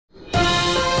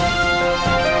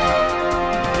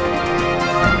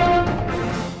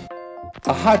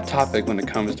A hot topic when it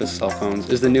comes to cell phones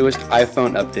is the newest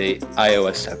iPhone update,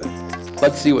 iOS 7.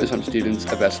 Let's see what some students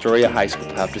of Astoria High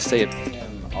School have to say about it.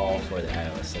 I'm all for the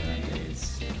iOS 7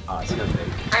 updates. It's no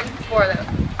big. I'm for the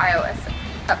iOS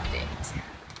update.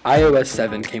 iOS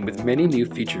 7 came with many new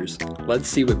features. Let's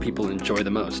see what people enjoy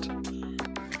the most.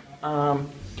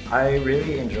 I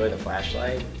really enjoy the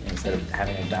flashlight instead of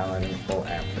having to download a full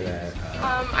app for that.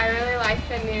 I really like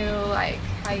the new,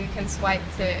 how you can swipe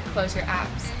to close your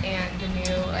apps, and the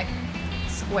new,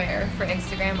 square for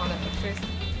Instagram on the pictures.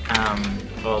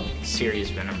 Well, Siri's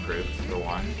been improved for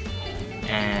one,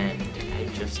 and I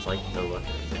just like the look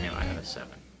of the new iOS 7.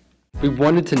 We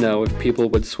wanted to know if people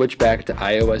would switch back to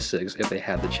iOS 6 if they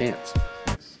had the chance.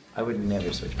 I would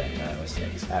never switch back to iOS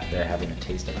 6 after having a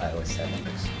taste of iOS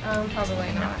 7.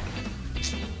 Probably not.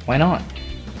 Why not?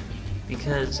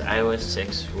 Because iOS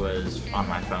 6 was on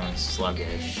my phone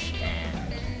sluggish,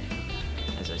 and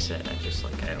as I said, I just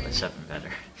like iOS 7 better.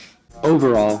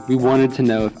 Overall, we wanted to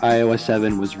know if iOS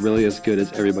 7 was really as good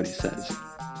as everybody says.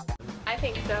 I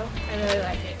think so. I really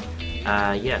like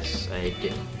it. Yes, I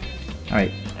do.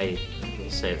 Alright, I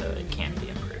will say that it can be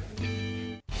improved.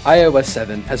 iOS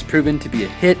 7 has proven to be a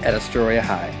hit at Astoria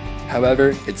High.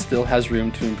 However, it still has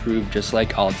room to improve just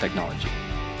like all technology.